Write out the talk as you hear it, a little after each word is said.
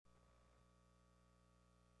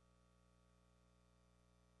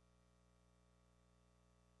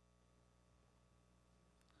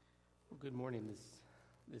Good morning,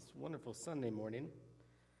 this wonderful Sunday morning.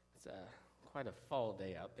 It's quite a fall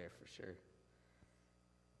day out there for sure.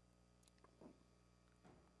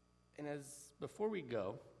 And before we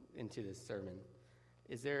go into this sermon,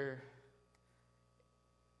 is there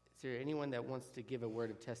anyone that wants to give a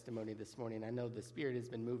word of testimony this morning? I know the Spirit has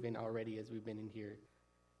been moving already as we've been in here,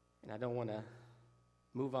 and I don't want to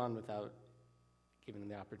move on without giving them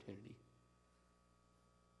the opportunity.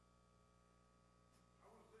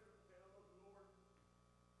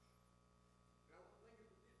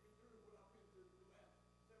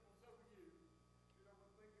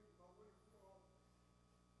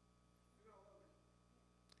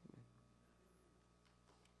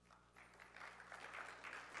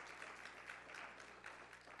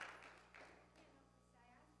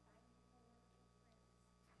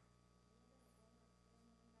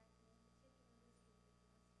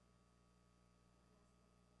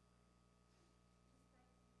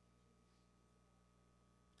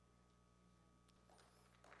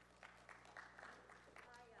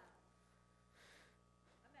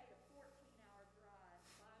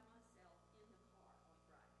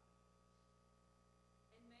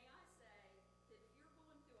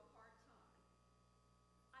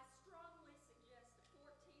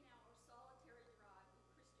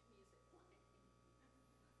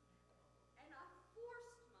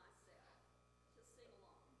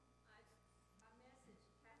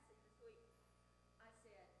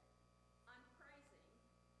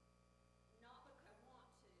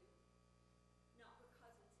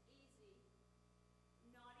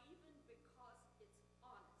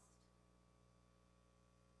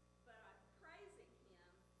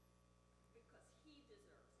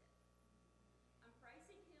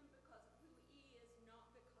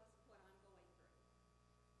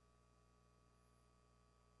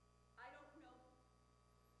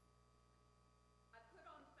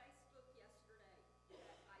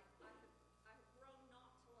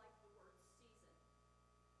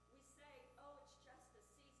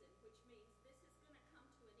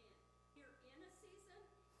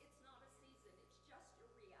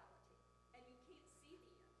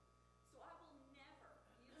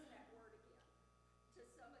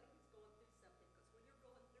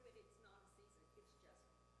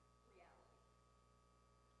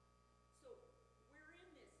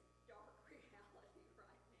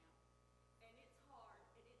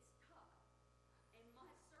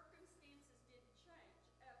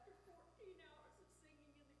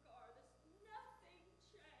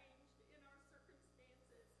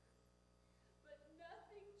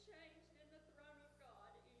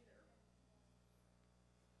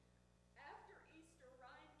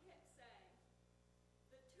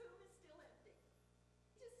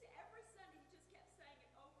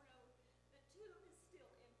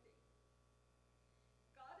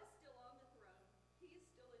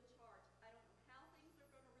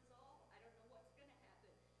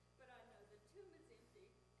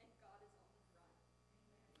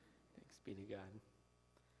 Be to God.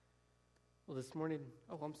 Well, this morning,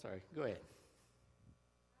 I'm sorry. Go ahead.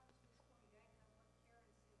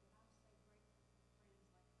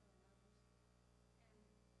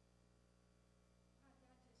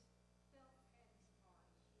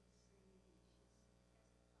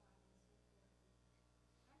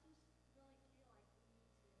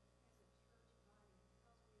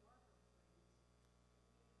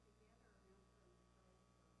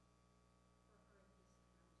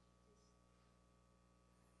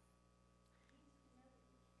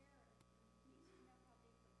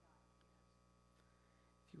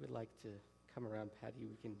 If you would like to come around, Patty,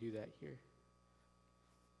 we can do that here.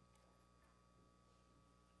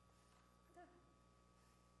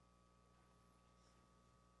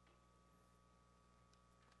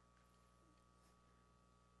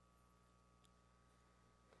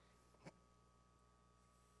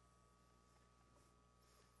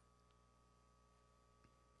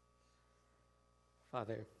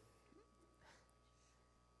 Father,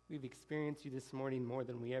 we've experienced you this morning more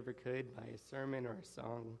than we ever could by a sermon or a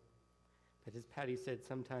song. But as Patty said,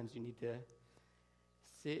 sometimes you need to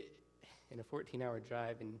sit in a 14-hour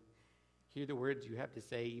drive and hear the words you have to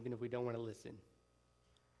say, even if we don't want to listen.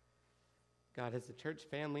 God, as a church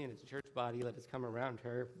family and as a church body, let us come around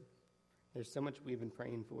her. There's so much we've been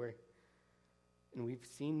praying for. And we've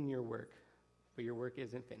seen your work, but your work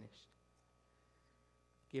isn't finished.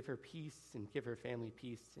 Give her peace and give her family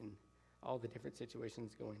peace in all the different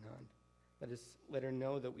situations going on. Let her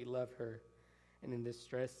know that we love her, and in this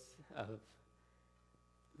stress of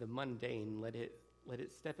the mundane, let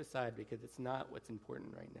it step aside because it's not what's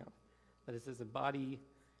important right now. Let us as a body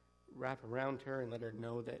wrap around her and let her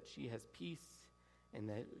know that she has peace and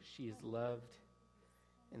that she is loved,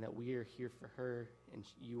 and that we are here for her, and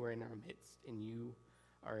you are in our midst, and you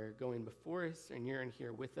are going before us, and you're in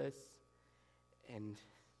here with us. And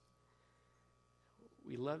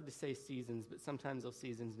we love to say seasons, but sometimes those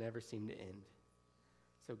seasons never seem to end.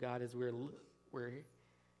 So God, as we're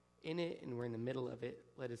in it and we're in the middle of it,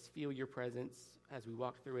 let us feel your presence as we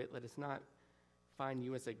walk through it. Let us not find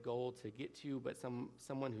you as a goal to get to, but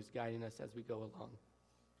someone who's guiding us as we go along.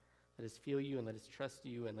 Let us feel you and let us trust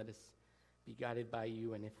you and let us be guided by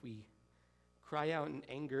you. And if we cry out in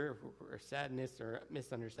anger or sadness or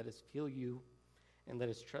misunderstand, let us feel you and let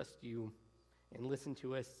us trust you and listen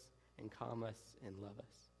to us and calm us and love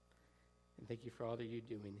us. And thank you for all that you're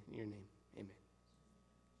doing. In your name, amen.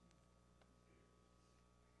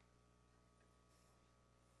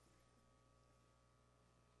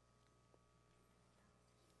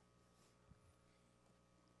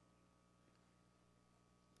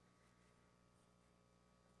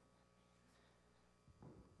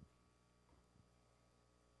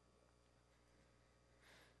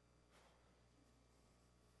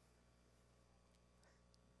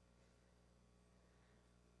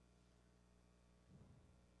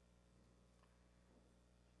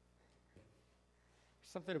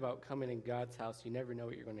 Something about coming in God's house, you never know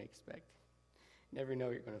what you're going to expect. You never know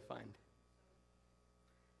what you're going to find.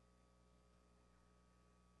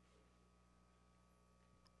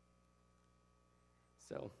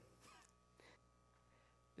 So,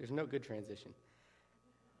 there's no good transition.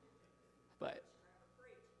 But,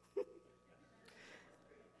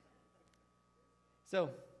 so,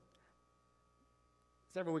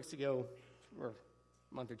 several weeks ago, or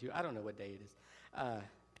a month or two, I don't know what day it is,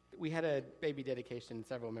 we had a baby dedication.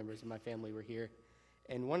 Several members of my family were here,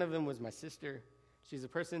 and one of them was my sister. She's a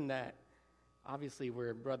person that, obviously,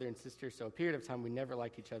 we're brother and sister, so a period of time we never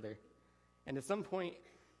liked each other. And at some point,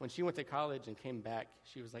 when she went to college and came back,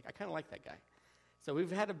 she was like, I kind of like that guy. So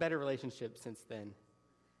we've had a better relationship since then.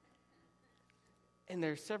 And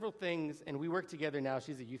there's several things, and we work together now.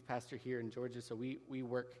 She's a youth pastor here in Georgia, so we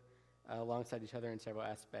work alongside each other in several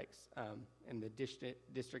aspects in the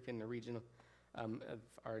district and the regional of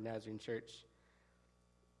our Nazarene church.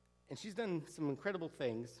 And she's done some incredible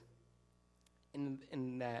things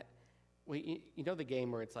in that, you know the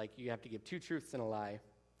game where it's like you have to give two truths and a lie.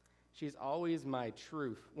 She's always my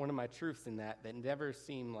truth, one of my truths in that never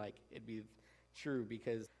seemed like it'd be true,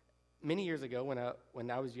 because many years ago when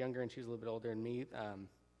I was younger and she was a little bit older than me,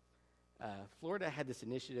 Florida had this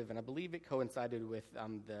initiative, and I believe it coincided with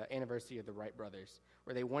the anniversary of the Wright brothers,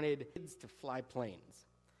 where they wanted kids to fly planes,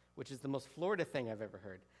 which is the most Florida thing I've ever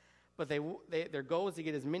heard. But their goal was to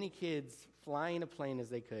get as many kids flying a plane as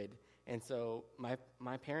they could. And so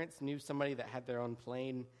my parents knew somebody that had their own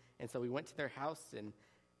plane, and so we went to their house, and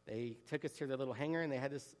they took us to their little hangar, and they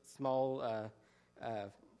had this small 4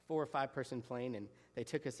 or 5 person plane, and they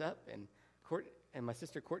took us up, and my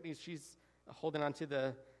sister Courtney, she's holding onto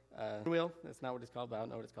the wheel. That's not what it's called, but I don't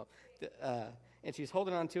know what it's called. And she's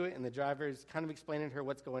holding on to it, and the driver's kind of explaining to her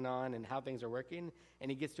what's going on and how things are working. And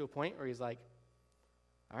he gets to a point where he's like,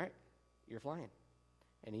 all right, you're flying.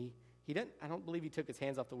 And he didn't, I don't believe he took his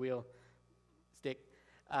hands off the wheel stick.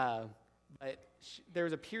 But there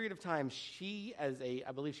was a period of time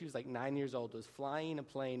I believe she was like 9 years old, was flying a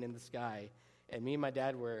plane in the sky. And me and my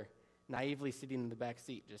dad were naively sitting in the back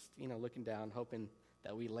seat, just, looking down, hoping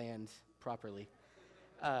that we land properly.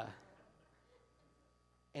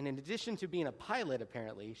 And in addition to being a pilot,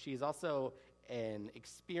 apparently, she's also an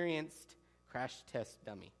experienced crash test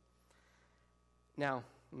dummy. Now,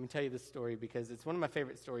 let me tell you this story because it's one of my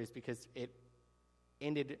favorite stories because it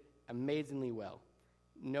ended amazingly well.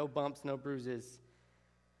 No bumps, no bruises.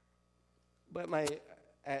 But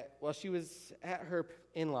while she was at her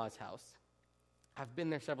in-laws' house, I've been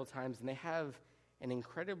there several times, and they have an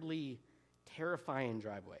incredibly terrifying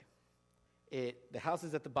driveway. The house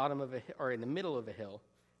is at the bottom of or in the middle of a hill,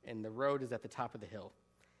 and the road is at the top of the hill.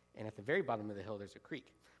 And at the very bottom of the hill, there's a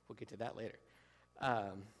creek. We'll get to that later.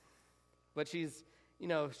 But she's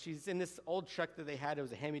in this old truck that they had. It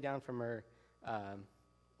was a hand-me-down from her,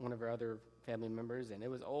 one of her other family members, and it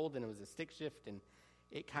was old, and it was a stick shift, and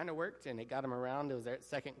it kind of worked, and it got them around. It was their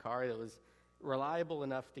second car that was reliable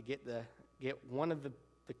enough to get one of the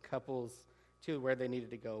couples to where they needed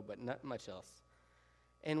to go, but not much else.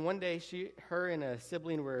 And one day, her and a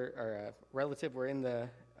sibling or a relative were in the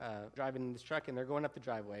driving in this truck, and they're going up the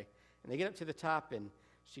driveway. And they get up to the top, and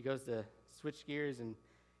she goes to switch gears, and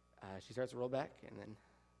she starts to roll back, and then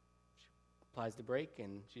she applies the brake,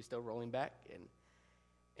 and she's still rolling back.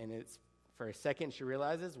 And it's for a second she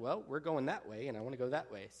realizes, well, we're going that way, and I want to go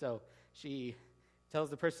that way. So she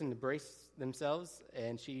tells the person to brace themselves,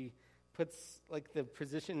 and she puts like the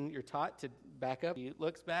position you're taught to back up. She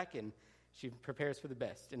looks back and she prepares for the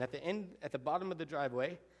best. And at the bottom of the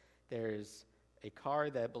driveway, there's a car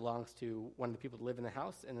that belongs to one of the people that live in the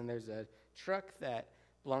house, and then there's a truck that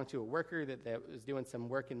belonged to a worker that was doing some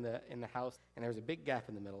work in the house, and there was a big gap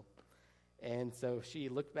in the middle. And so she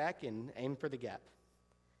looked back and aimed for the gap.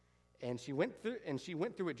 And she went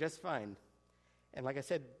through it just fine. And like I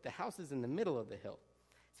said, the house is in the middle of the hill.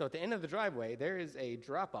 So at the end of the driveway, there is a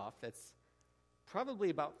drop-off that's probably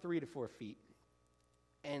about 3 to 4 feet.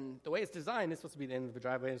 And the way it's designed, it's supposed to be the end of the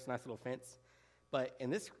driveway. It's a nice little fence. But in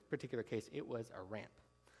this particular case, it was a ramp.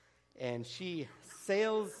 And she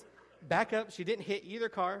sails back up. She didn't hit either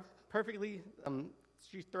car perfectly.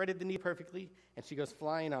 She threaded the knee perfectly, and she goes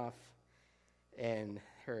flying off. And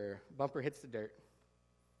her bumper hits the dirt.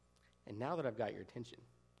 And now that I've got your attention,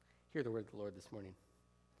 hear the word of the Lord this morning.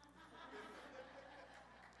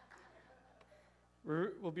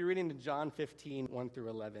 We'll be reading to John 15, 1 through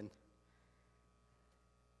 11.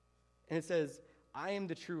 And it says, I am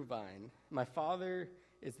the true vine. My Father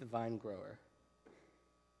is the vine grower.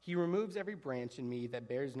 He removes every branch in me that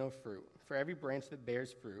bears no fruit. For every branch that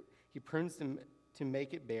bears fruit, he prunes them to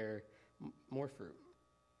make it bear more fruit.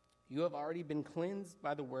 You have already been cleansed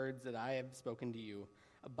by the words that I have spoken to you.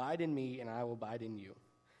 Abide in me, and I will abide in you.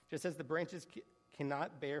 Just as the branches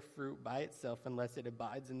cannot bear fruit by itself unless it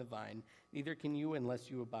abides in the vine, neither can you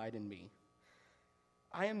unless you abide in me.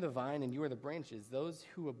 I am the vine, and you are the branches. Those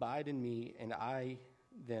who abide in me, and I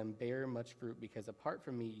them, bear much fruit, because apart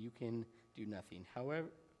from me you can do nothing. However,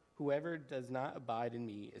 whoever does not abide in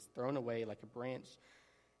me is thrown away like a branch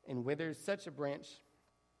and withers. Such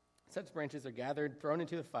branches are gathered, thrown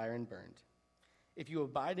into the fire, and burned. If you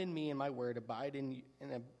abide in me and my word abide in you,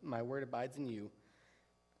 and my word abides in you,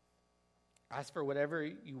 ask for whatever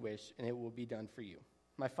you wish, and it will be done for you.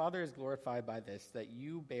 My Father is glorified by this, that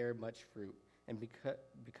you bear much fruit and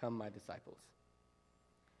become my disciples.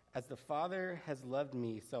 As the Father has loved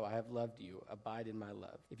me, so I have loved you. Abide in my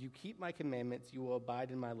love. If you keep my commandments, you will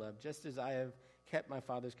abide in my love, just as I have kept my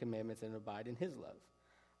Father's commandments and abide in his love.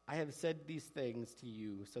 I have said these things to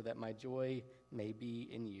you so that my joy may be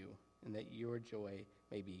in you and that your joy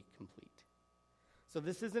may be complete. So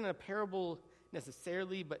this isn't a parable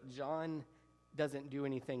necessarily, but John doesn't do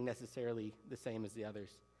anything necessarily the same as the others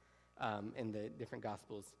in the different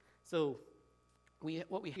Gospels. So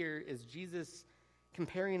what we hear is Jesus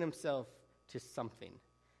comparing himself to something.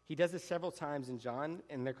 He does this several times in John,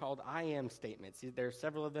 and they're called I am statements. There are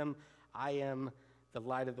several of them. I am the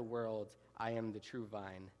light of the world. I am the true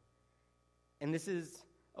vine. And this is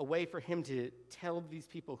a way for him to tell these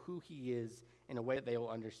people who he is in a way that they will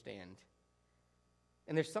understand.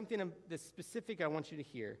 And there's something that's specific I want you to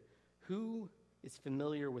hear. Who is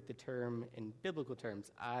familiar with the term, in biblical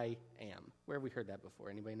terms, I am? Where have we heard that before?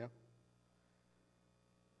 Anybody know?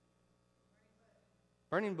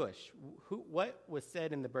 Burning bush. What was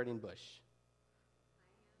said in the burning bush?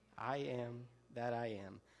 I am that I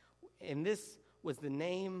am. And this was the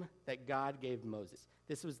name that God gave Moses.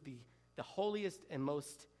 This was the holiest and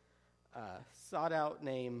most sought-out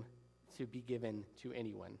name to be given to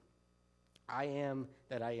anyone. I am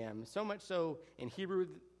that I am. So much so, in Hebrew,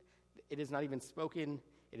 it is not even spoken.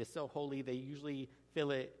 It is so holy, they usually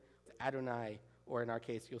fill it with Adonai, or in our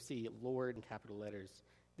case, you'll see Lord in capital letters.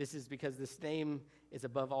 This is because this name is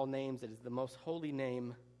above all names. It is the most holy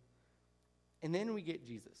name. And then we get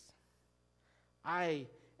Jesus. I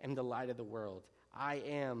am the light of the world. I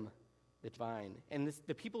am the vine. And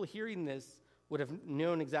the people hearing this would have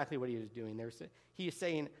known exactly what he was doing. He is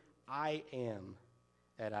saying, I am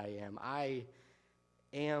that I am. I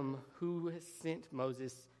am who sent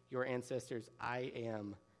Moses, your ancestors. I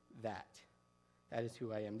am that. That is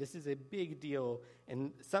who I am. This is a big deal,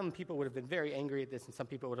 and some people would have been very angry at this, and some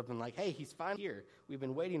people would have been like, hey, he's finally here. We've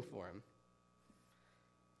been waiting for him.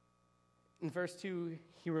 In verse 2,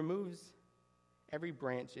 he removes every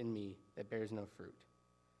branch in me that bears no fruit.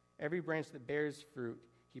 Every branch that bears fruit,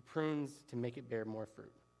 he prunes to make it bear more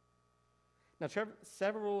fruit. Now,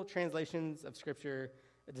 several translations of Scripture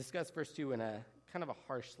discuss verse 2 in a kind of a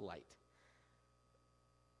harsh light.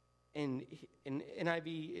 In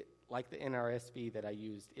NIV, like the NRSV that I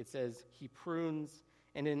used, it says he prunes,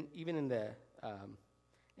 and even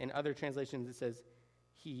in other translations it says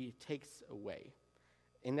he takes away.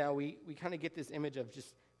 And now we kind of get this image of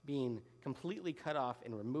just being completely cut off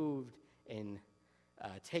and removed and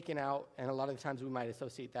taken out. And a lot of the times we might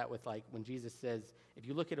associate that with like when Jesus says, if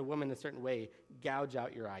you look at a woman a certain way, gouge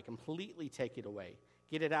out your eye, completely take it away.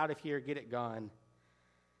 Get it out of here, get it gone.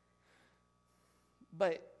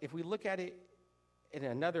 But if we look at it in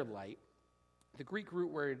another light, The Greek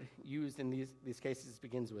root word used in these cases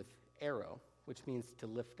begins with arrow, which means to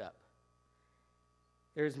lift up.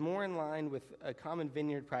 There's more in line with a common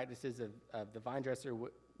vineyard practices of the vine dresser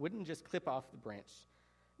wouldn't just clip off the branch,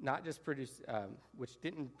 not just produce, which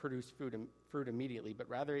didn't produce fruit immediately, but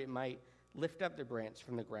rather it might lift up the branch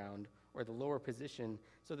from the ground or the lower position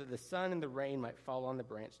so that the sun and the rain might fall on the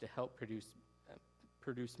branch to help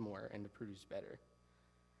produce more and to produce better.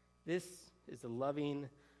 This is the loving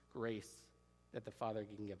grace that the Father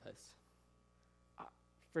can give us.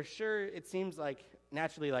 For sure, it seems like,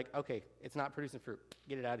 naturally, like, okay, it's not producing fruit.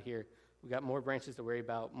 Get it out of here. We got more branches to worry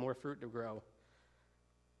about, more fruit to grow.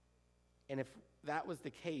 And if that was the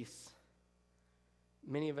case,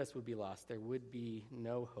 many of us would be lost. There would be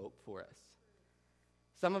no hope for us.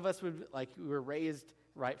 Some of us would, like, we were raised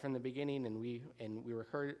right from the beginning, and we were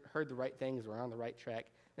heard the right things, we're on the right track.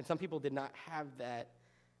 And some people did not have that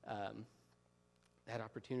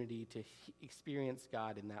opportunity to experience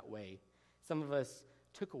God in that way. Some of us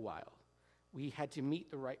took a while. We had to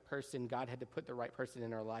meet the right person. God had to put the right person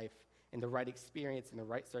in our life and the right experience and the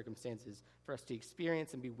right circumstances for us to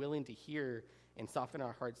experience and be willing to hear and soften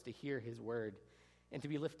our hearts to hear his word and to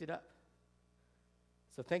be lifted up.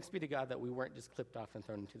 So thanks be to God that we weren't just clipped off and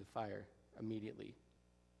thrown into the fire immediately.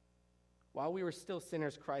 While we were still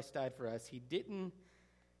sinners, Christ died for us. He didn't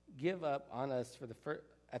give up on us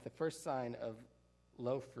at the first sign of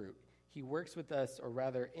low fruit. He works with us, or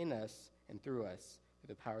rather in us and through us,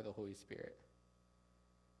 through the power of the Holy Spirit.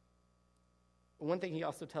 One thing he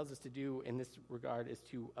also tells us to do in this regard is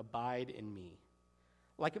to abide in me.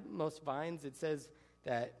 Like most vines, it says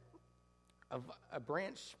that a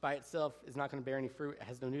branch by itself is not going to bear any fruit. It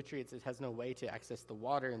has no nutrients. It has no way to access the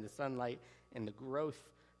water and the sunlight and the growth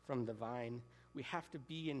from the vine. We have to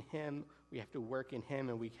be in him. We have to work in him,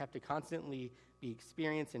 and we have to constantly be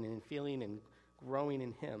experiencing and feeling and growing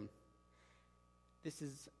in him. This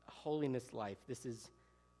is holiness life. This is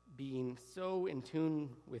being so in tune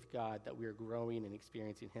with God that we are growing and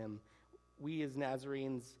experiencing him. We as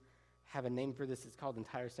Nazarenes have a name for this. It's called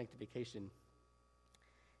entire sanctification.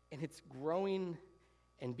 And it's growing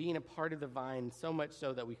and being a part of the vine so much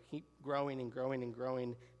so that we keep growing and growing and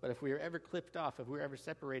growing. But if we were ever clipped off, if we were ever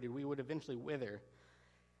separated, we would eventually wither.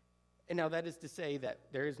 And now that is to say that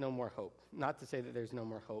there is no more hope. Not to say that there's no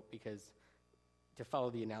more hope, because to follow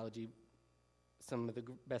the analogy, some of the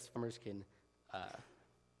best farmers can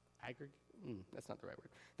aggregate. That's not the right word.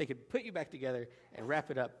 They could put you back together and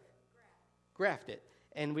wrap it up, graft it,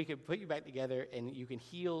 and we could put you back together, and you can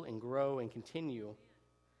heal and grow and continue.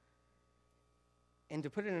 And to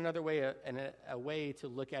put it another way, a way to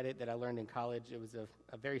look at it that I learned in college, it was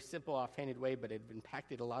a very simple, offhanded way, but it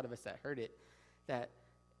impacted a lot of us that heard it, that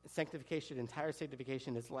sanctification, entire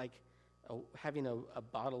sanctification, is like having a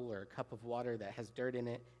bottle or a cup of water that has dirt in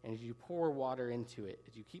it, and as you pour water into it,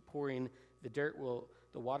 as you keep pouring, the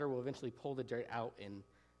water will eventually pull the dirt out and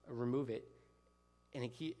remove it. And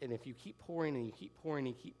if you keep pouring and you keep pouring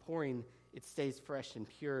and you keep pouring, it stays fresh and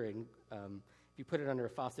pure. And if you put it under a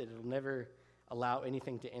faucet, it'll never allow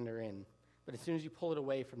anything to enter in. But as soon as you pull it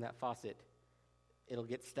away from that faucet, it'll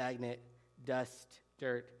get stagnant, dust,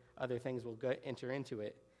 dirt, other things will enter into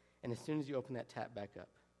it. And as soon as you open that tap back up,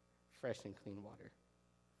 fresh and clean water.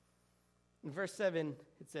 In verse 7,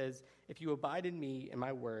 it says, "If you abide in me and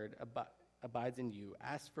my word abides in you,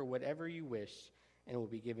 ask for whatever you wish, and it will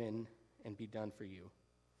be given and be done for you."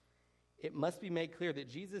 It must be made clear that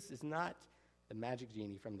Jesus is not the magic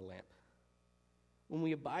genie from the lamp. When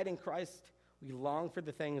we abide in Christ, we long for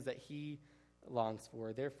the things that he longs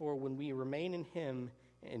for. Therefore, when we remain in him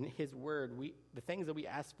and his word, the things that we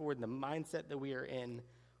ask for and the mindset that we are in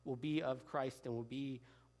will be of Christ and will be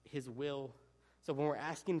his will. So when we're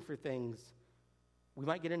asking for things, we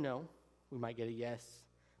might get a no, we might get a yes,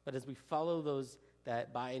 but as we follow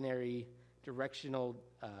that binary directional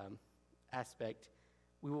aspect,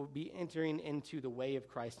 we will be entering into the way of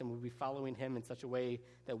Christ, and we'll be following him in such a way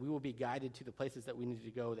that we will be guided to the places that we need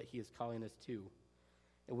to go that he is calling us to.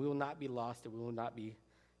 And we will not be lost, and we will not be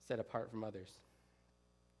set apart from others.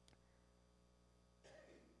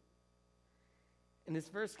 And this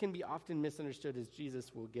verse can be often misunderstood as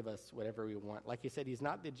Jesus will give us whatever we want. Like he said, he's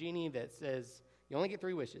not the genie that says, you only get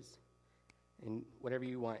 3 wishes, and whatever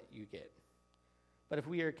you want, you get. But if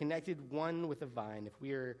we are connected one with the vine, if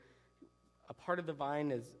we are a part of the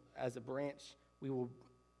vine as a branch, we will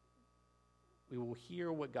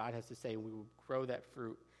hear what God has to say. We will grow that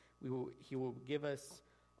fruit. He will give us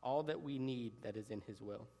all that we need that is in his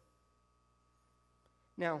will.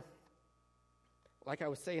 Now, like I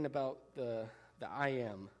was saying about the I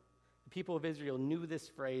am, the people of Israel knew this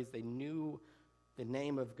phrase. They knew the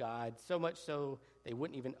name of God, so much so they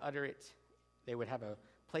wouldn't even utter it they would have a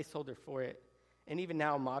placeholder for it. And even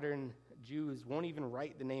now, modern Jews won't even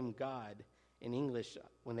write the name God in English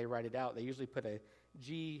when they write it out. They usually put a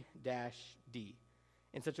G-D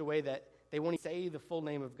in such a way that they won't even say the full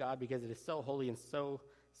name of God because it is so holy and so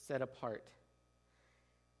set apart.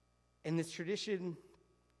 And this tradition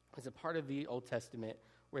was a part of the Old Testament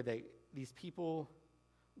where these people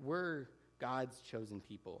were God's chosen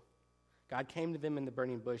people. God came to them in the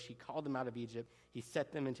burning bush. He called them out of Egypt. He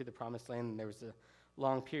set them into the promised land. And there was a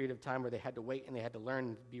long period of time where they had to wait and they had to learn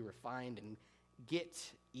and be refined and get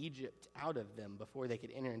Egypt out of them before they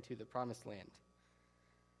could enter into the promised land.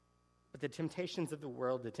 But the temptations of the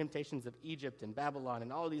world, the temptations of Egypt and Babylon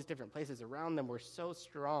and all these different places around them were so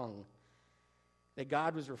strong that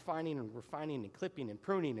God was refining and refining and clipping and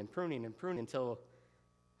pruning and pruning and pruning until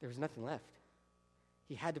there was nothing left.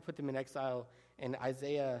 He had to put them in exile. And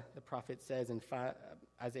Isaiah, the prophet, says in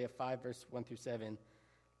Isaiah 5, verse 1 through 7,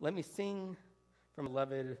 "Let me sing from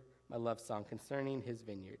beloved my love song concerning his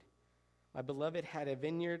vineyard. My beloved had a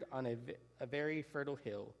vineyard on a very fertile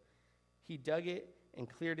hill. He dug it and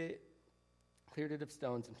cleared it of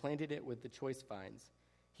stones and planted it with the choice vines.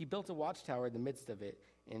 He built a watchtower in the midst of it,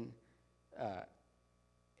 and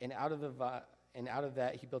out of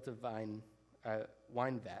that he built a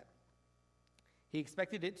wine vat. He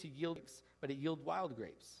expected it to yield grapes, but it yielded wild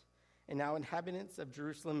grapes. And now inhabitants of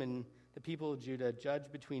Jerusalem and the people of Judah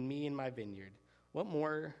judge between me and my vineyard. What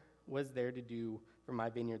more was there to do for my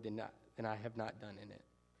vineyard than I have not done in it?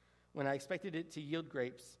 When I expected it to yield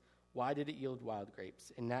grapes, why did it yield wild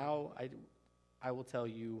grapes? And now I will tell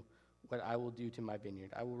you what I will do to my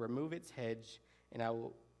vineyard. I will remove its hedge, and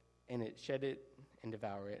it shed it and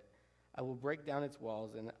devour it. I will break down its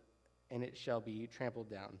walls, and it shall be trampled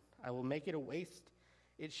down. I will make it a waste.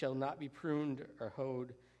 It shall not be pruned or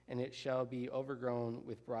hoed, and it shall be overgrown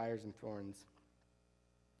with briars and thorns.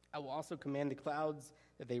 I will also command the clouds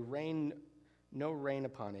that they rain no rain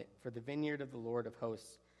upon it, for the vineyard of the Lord of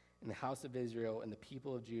hosts and the house of Israel and the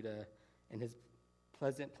people of Judah and his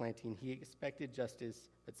pleasant planting. He expected justice,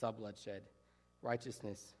 but saw bloodshed,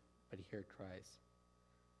 righteousness, but he heard cries."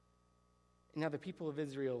 And now the people of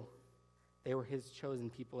Israel, they were his chosen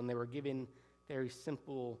people, and they were given very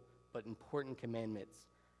simple but important commandments.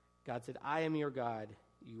 God said, "I am your God,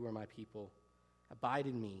 you are my people. Abide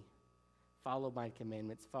in me. Follow my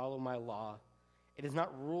commandments. Follow my law." It is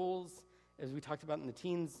not rules, as we talked about in the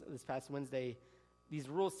teens this past Wednesday. These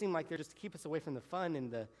rules seem like they're just to keep us away from the fun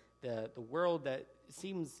and the world that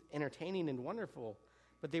seems entertaining and wonderful.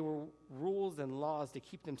 But they were rules and laws to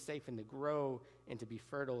keep them safe and to grow and to be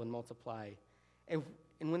fertile and multiply. And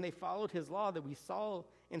when they followed his law, that we saw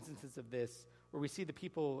instances of this, where we see the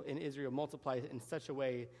people in Israel multiply in such a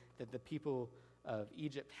way that the people of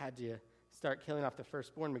Egypt had to start killing off the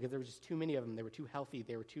firstborn because there were just too many of them. They were too healthy.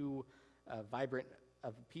 They were too vibrant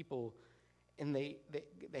of people. And they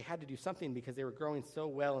had to do something because they were growing so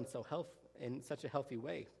well and in such a healthy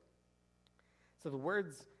way. So the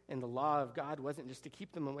words and the law of God wasn't just to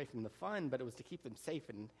keep them away from the fun, but it was to keep them safe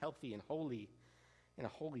and healthy and holy and a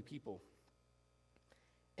holy people.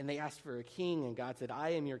 And they asked for a king, and God said, "I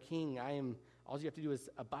am your king. All you have to do is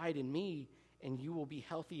abide in me, and you will be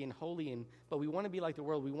healthy and holy. But we want to be like the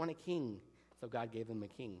world. We want a king." So God gave them a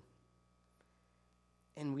king.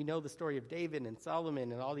 And we know the story of David and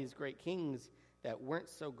Solomon and all these great kings that weren't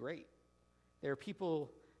so great. There are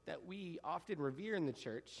people that we often revere in the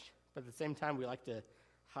church, but at the same time we like to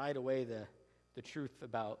hide away the truth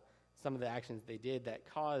about some of the actions they did that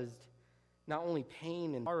caused not only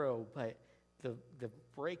pain and sorrow, but the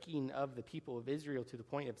breaking of the people of Israel to the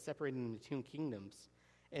point of separating them into two kingdoms.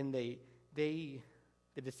 And the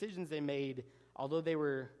decisions they made, although they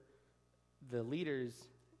were the leaders,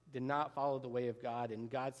 did not follow the way of God. And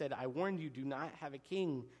God said, "I warned you, do not have a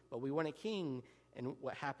king, but we want a king." And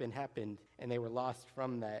what happened, and they were lost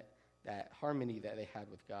from that harmony that they had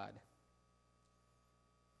with God.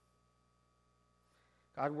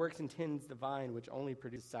 God works and tends the vine which only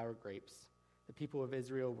produces sour grapes. The people of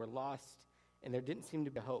Israel were lost, and there didn't seem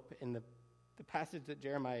to be hope. And the passage that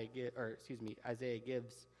Isaiah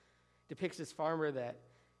gives depicts this farmer that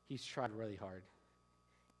he's tried really hard.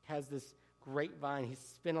 He has this great vine. He's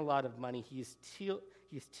spent a lot of money. He's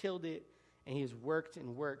tilled it, and he's worked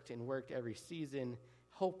and worked and worked every season,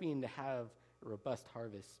 hoping to have a robust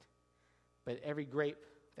harvest. But every grape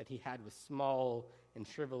that he had was small and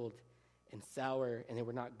shriveled and sour, and they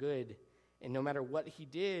were not good. And no matter what he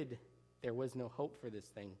did, there was no hope for this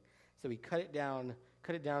thing. So he cut it down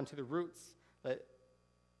to the roots, let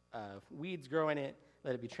weeds grow in it,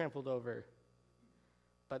 let it be trampled over.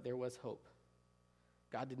 But there was hope.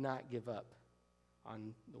 God did not give up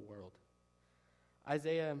on the world.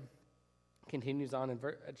 Isaiah Continues on in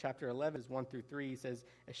chapter 11, 1 through 3. He says,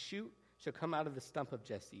 "A shoot shall come out of the stump of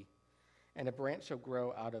Jesse, and a branch shall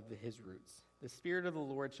grow out of his roots. The Spirit of the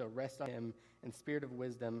Lord shall rest on him, and spirit of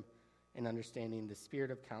wisdom and understanding, the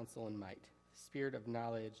spirit of counsel and might, the spirit of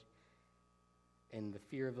knowledge and the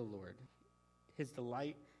fear of the Lord. His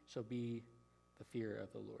delight shall be the fear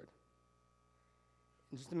of the Lord."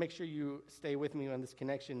 And just to make sure you stay with me on this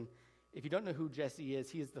connection, if you don't know who Jesse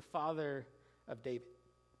is, he is the father of David.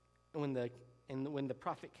 When the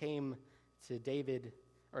prophet came to David,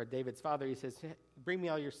 or David's father, he says, "Bring me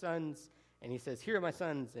all your sons." And he says, "Here are my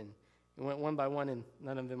sons." And he went one by one, and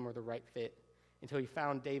none of them were the right fit, until he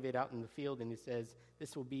found David out in the field, and he says,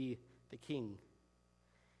 "This will be the king."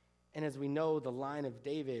 And as we know, the line of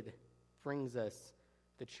David brings us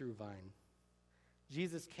the true vine.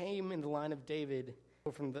 Jesus came in the line of David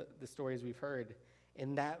from the stories we've heard,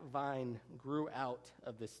 and that vine grew out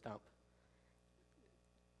of the stump.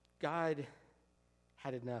 God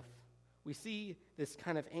had enough. We see this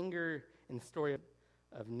kind of anger in the story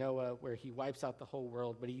of Noah, where he wipes out the whole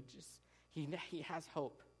world, but he has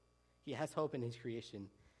hope. He has hope in his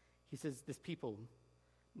creation. He says, this people,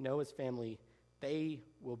 Noah's family, they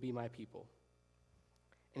will be my people.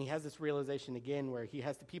 And he has this realization again where he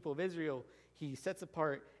has the people of Israel. He sets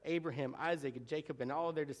apart Abraham, Isaac, and Jacob, and all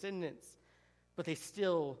of their descendants, but they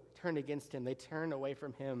still turn against him. They turn away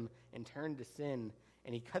from him and turn to sin,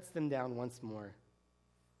 and he cuts them down once more.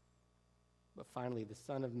 But finally, the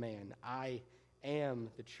Son of Man, I am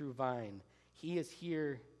the true vine. He is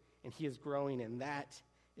here, and he is growing, and that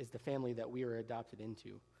is the family that we are adopted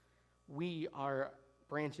into. We are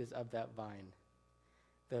branches of that vine.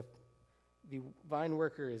 The vine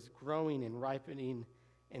worker is growing and ripening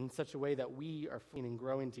in such a way that we are feeding and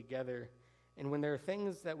growing together. And when there are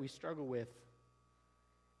things that we struggle with,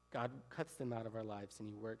 God cuts them out of our lives, and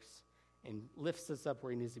he works and lifts us up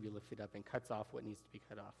where he needs to be lifted up and cuts off what needs to be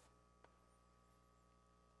cut off.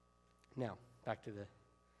 Now, back to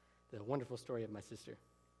the wonderful story of my sister.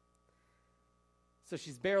 So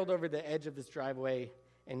she's barreled over the edge of this driveway,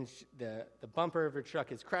 and the bumper of her truck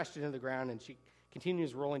has crashed into the ground, and she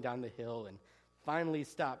continues rolling down the hill and finally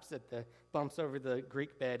stops at the bumps over the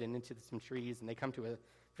creek bed and into some trees, and they come to a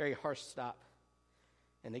very harsh stop.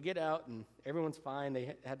 And they get out, and everyone's fine.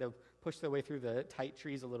 They had to push their way through the tight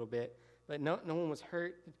trees a little bit, but no one was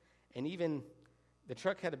hurt, and even the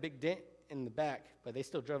truck had a big dent in the back, but they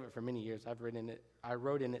still drove it for many years. I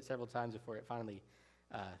rode in it several times before it finally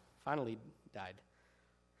died.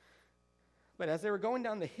 But as they were going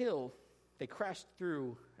down the hill, they crashed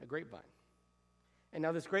through a grapevine. And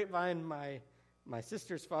now this grapevine, my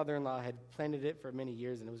sister's father-in-law had planted it for many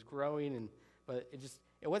years, and it was growing, but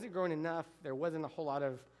it wasn't growing enough. There wasn't a whole lot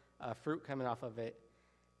of fruit coming off of it,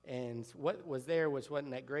 and what was there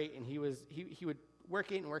wasn't that great. And he would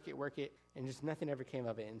work it, and just nothing ever came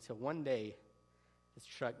of it until one day, his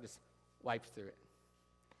truck just wipes through it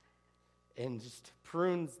and just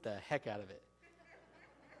prunes the heck out of it.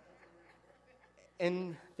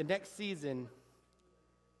 In the next season,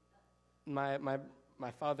 my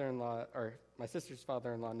father-in-law, or my sister's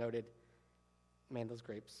father-in-law, noted, "Man, those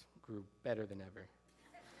grapes grew better than ever."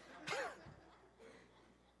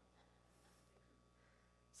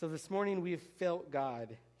 So this morning we've felt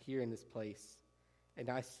God here in this place, and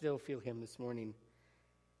I still feel him this morning.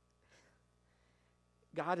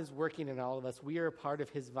 God is working in all of us. We are a part of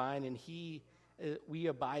his vine, and we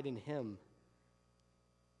abide in him.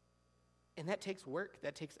 And that takes work.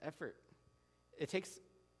 That takes effort. It takes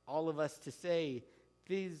all of us to say,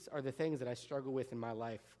 these are the things that I struggle with in my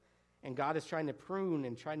life. And God is trying to prune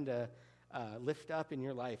and trying to lift up in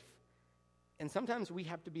your life. And sometimes we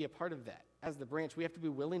have to be a part of that. As the branch, we have to be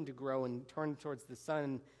willing to grow and turn towards the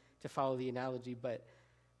sun, to follow the analogy. But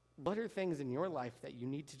what are things in your life that you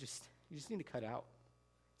need to you just need to cut out?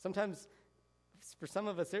 Sometimes, for some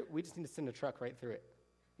of us, we just need to send a truck right through it.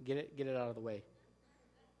 Get it out of the way.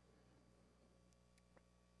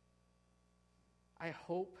 I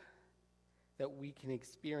hope that we can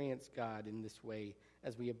experience God in this way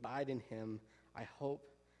as we abide in him. I hope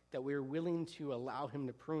that we're willing to allow him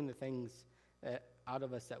to prune the things out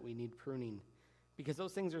of us that we need pruning. Because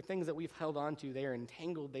those things are things that we've held on to. They are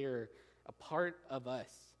entangled. They are a part of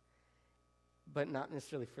us, but not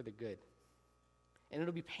necessarily for the good. And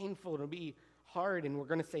it'll be painful. It'll be hard, and we're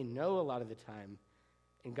going to say no a lot of the time.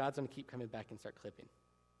 And God's going to keep coming back and start clipping.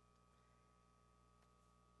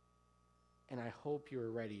 And I hope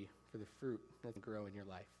you're ready for the fruit that will grow in your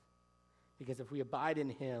life. Because if we abide in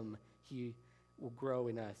him, he will grow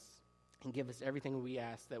in us and give us everything we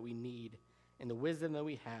ask that we need. And the wisdom that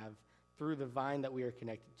we have through the vine that we are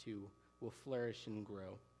connected to will flourish and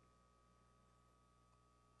grow.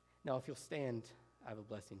 Now, if you'll stand, I have a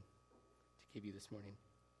blessing to give you this morning.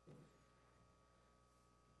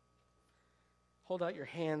 Hold out your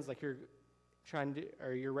hands like you're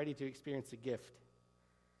you're ready to experience a gift.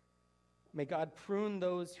 May God prune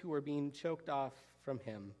those who are being choked off from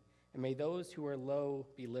him, and may those who are low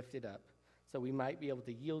be lifted up, so we might be able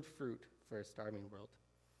to yield fruit for a starving world.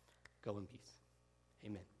 Go in peace.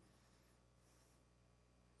 Amen.